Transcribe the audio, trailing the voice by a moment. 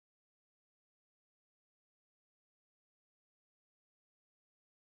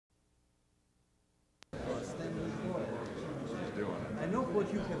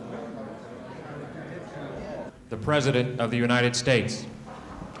The President of the United States.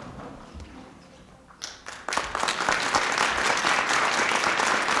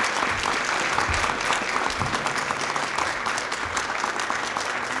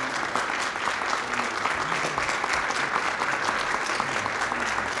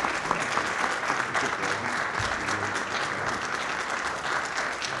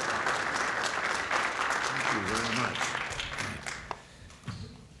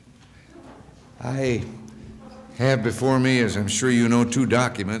 I have before me, as I'm sure you know, two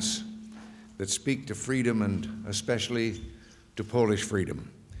documents that speak to freedom and especially to Polish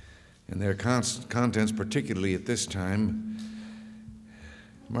freedom. And their contents, particularly at this time,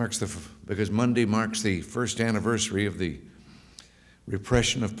 because Monday marks the first anniversary of the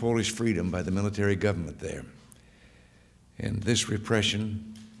repression of Polish freedom by the military government there. And this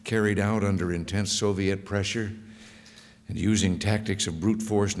repression, carried out under intense Soviet pressure and using tactics of brute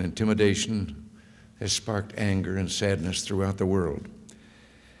force and intimidation, has sparked anger and sadness throughout the world.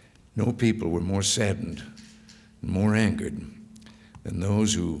 No people were more saddened and more angered than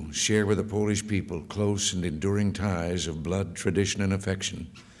those who share with the Polish people close and enduring ties of blood, tradition, and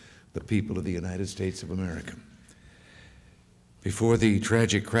affection, the people of the United States of America. Before the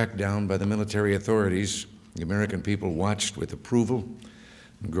tragic crackdown by the military authorities, the American people watched with approval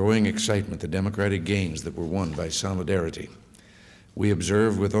and growing excitement the democratic gains that were won by solidarity. We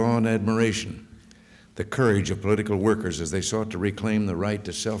observed with awe and admiration the courage of political workers as they sought to reclaim the right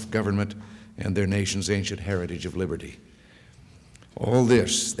to self-government and their nation's ancient heritage of liberty. All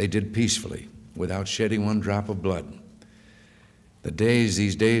this they did peacefully, without shedding one drop of blood.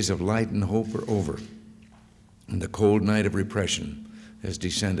 These days of light and hope are over, and the cold night of repression has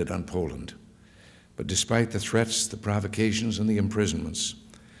descended on Poland. But despite the threats, the provocations, and the imprisonments,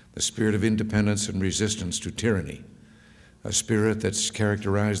 the spirit of independence and resistance to tyranny, a spirit that's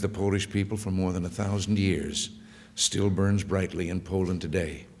characterized the Polish people for more than 1,000 years, still burns brightly in Poland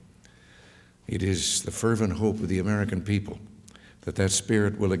today. It is the fervent hope of the American people that that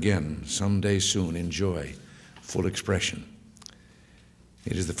spirit will again, someday soon, enjoy full expression.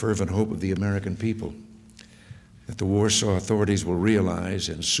 It is the fervent hope of the American people that the Warsaw authorities will realize,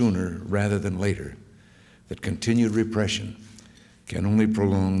 and sooner rather than later, that continued repression can only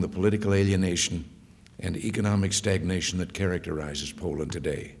prolong the political alienation and economic stagnation that characterizes Poland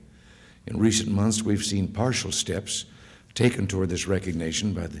today. In recent months, we've seen partial steps taken toward this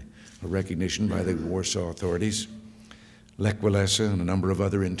recognition by the Warsaw authorities. Lech Walesa and a number of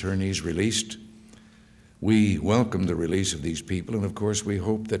other internees released. We welcome the release of these people, and of course we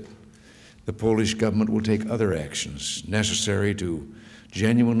hope that the Polish government will take other actions necessary to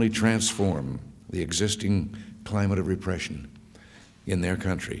genuinely transform the existing climate of repression in their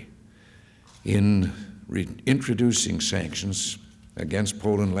country. In introducing sanctions against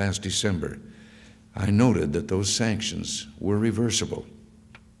Poland last December, I noted that those sanctions were reversible,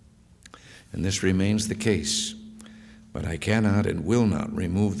 and this remains the case. But I cannot and will not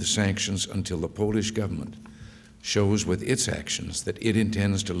remove the sanctions until the Polish government shows with its actions that it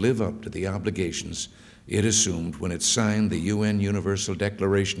intends to live up to the obligations it assumed when it signed the UN Universal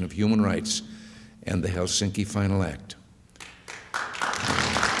Declaration of Human Rights and the Helsinki Final Act.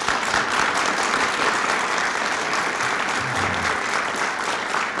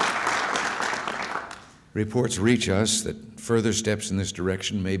 Reports reach us that further steps in this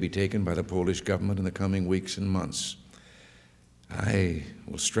direction may be taken by the Polish government in the coming weeks and months. I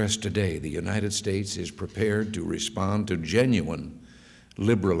will stress today the United States is prepared to respond to genuine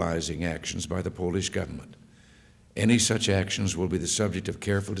liberalizing actions by the Polish government. Any such actions will be the subject of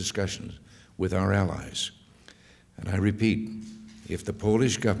careful discussions with our allies. And I repeat, if the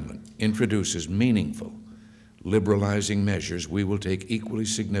Polish government introduces meaningful liberalizing measures, we will take equally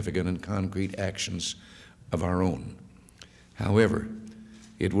significant and concrete actions of our own. However,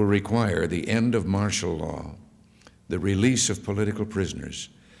 it will require the end of martial law, the release of political prisoners,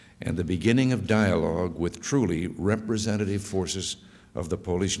 and the beginning of dialogue with truly representative forces of the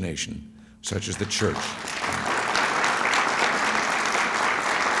Polish nation, such as the church.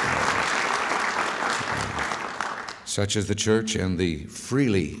 Such as the church and the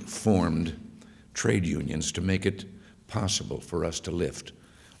freely formed trade unions, to make it possible for us to lift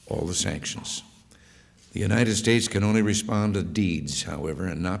all the sanctions. The United States can only respond to deeds, however,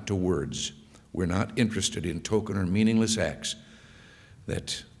 and not to words. We're not interested in token or meaningless acts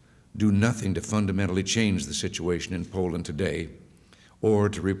that do nothing to fundamentally change the situation in Poland today or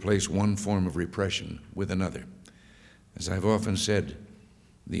to replace one form of repression with another. As I've often said,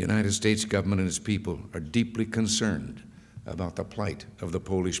 the United States government and its people are deeply concerned about the plight of the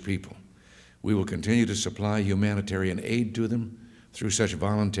Polish people. We will continue to supply humanitarian aid to them, through such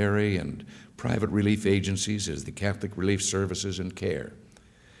voluntary and private relief agencies as the Catholic Relief Services and CARE.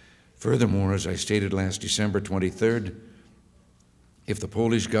 Furthermore, as I stated last December 23rd, if the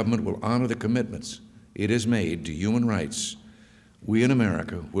Polish government will honor the commitments it has made to human rights, we in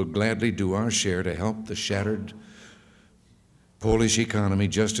America will gladly do our share to help the shattered Polish economy,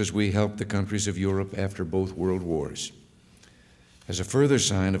 just as we helped the countries of Europe after both world wars. As a further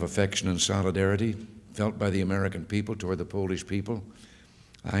sign of affection and solidarity felt by the American people toward the Polish people,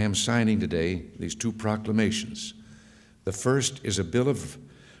 I am signing today these two proclamations. The first is a Bill of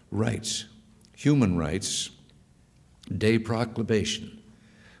Rights, Human Rights Day proclamation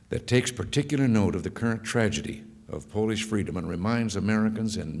that takes particular note of the current tragedy of Polish freedom and reminds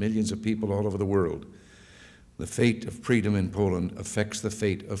Americans and millions of people all over the world the fate of freedom in Poland affects the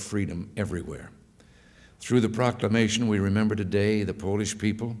fate of freedom everywhere. Through the proclamation, we remember today the Polish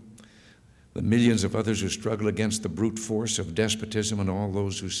people, the millions of others who struggle against the brute force of despotism, and all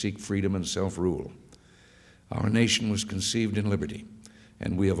those who seek freedom and self-rule. Our nation was conceived in liberty,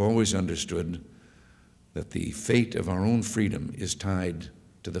 and we have always understood that the fate of our own freedom is tied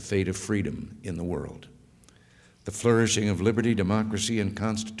to the fate of freedom in the world. The flourishing of liberty, democracy, and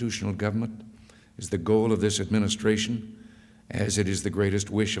constitutional government is the goal of this administration, as it is the greatest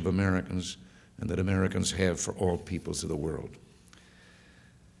wish of Americans and that Americans have for all peoples of the world.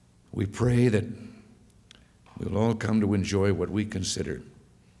 We pray that we'll all come to enjoy what we consider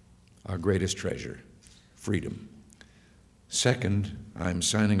our greatest treasure, freedom. Second, I'm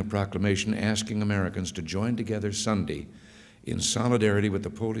signing a proclamation asking Americans to join together Sunday in solidarity with the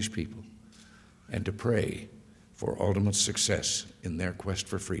Polish people and to pray for ultimate success in their quest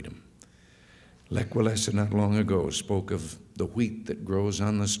for freedom. Lech Walesa not long ago spoke of the wheat that grows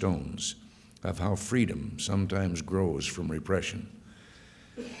on the stones, of how freedom sometimes grows from repression,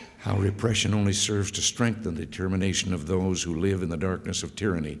 how repression only serves to strengthen the determination of those who live in the darkness of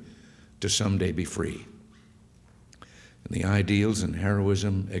tyranny to someday be free. And the ideals and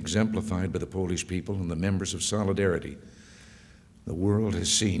heroism exemplified by the Polish people and the members of Solidarity, the world has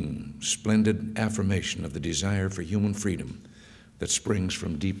seen splendid affirmation of the desire for human freedom that springs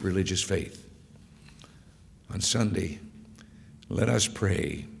from deep religious faith. On Sunday, let us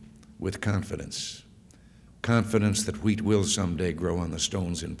pray with confidence that wheat will someday grow on the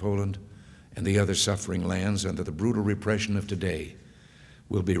stones in Poland and the other suffering lands, and that the brutal repression of today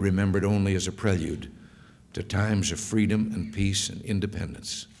will be remembered only as a prelude to times of freedom and peace and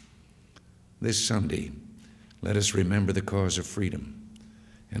independence. This Sunday, let us remember the cause of freedom,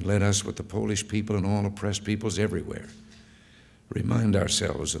 and let us, with the Polish people and all oppressed peoples everywhere, remind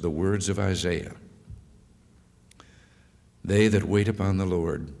ourselves of the words of Isaiah. They that wait upon the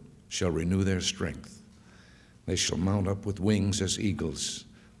Lord shall renew their strength. They shall mount up with wings as eagles.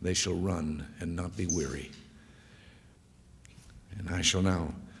 They shall run and not be weary. And I shall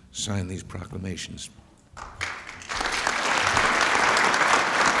now sign these proclamations.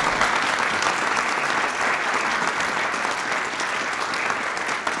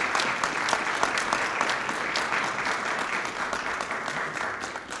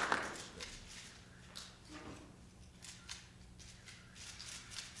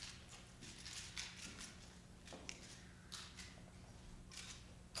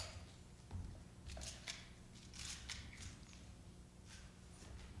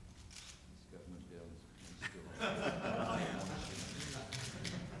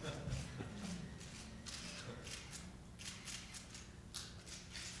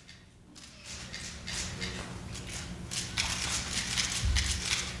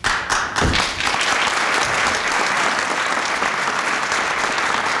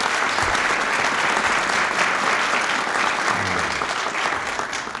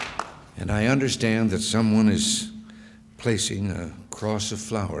 I understand that someone is placing a cross of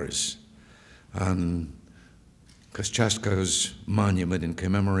flowers on Kosciuszko's monument in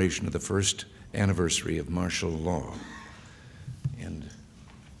commemoration of the first anniversary of martial law. And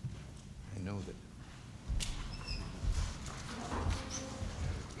I know that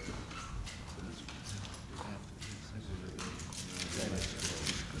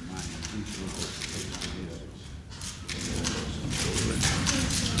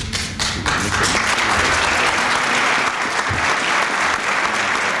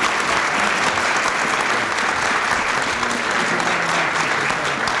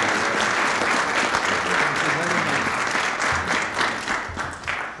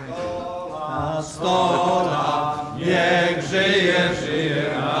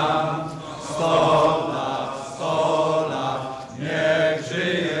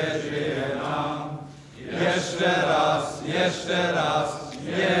Jeszcze raz,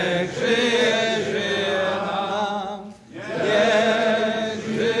 niech żyje, żyje nam.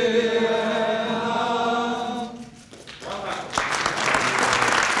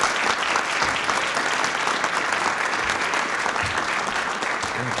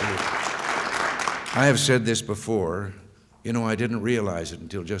 I have said this before. You know, I didn't realize it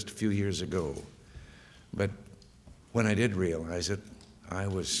until just a few years ago. But when I did realize it, I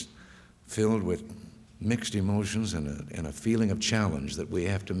was filled with mixed emotions and a feeling of challenge that we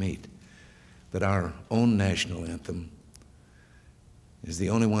have to meet. That our own national anthem is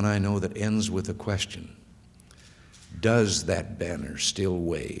the only one I know that ends with a question. Does that banner still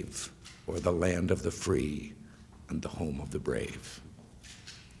wave o'er the land of the free and the home of the brave?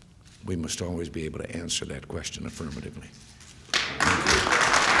 We must always be able to answer that question affirmatively.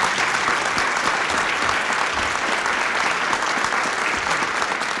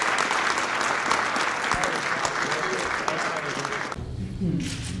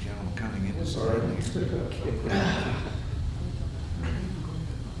 Gentlemen coming in. Sorry.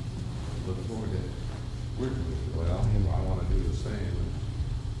 Look forward to it. Well, I want to do the same.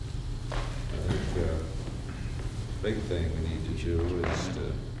 I think the big thing we need to do is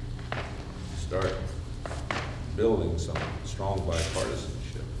to start building some strong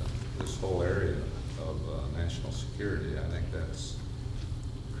bipartisanship in this whole area of national security. I think that's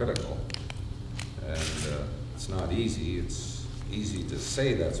critical. And it's not easy. It's easy to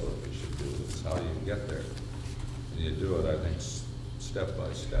say that's what we should do. It's how you get there. And you do it, I think, step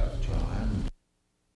by step. Well,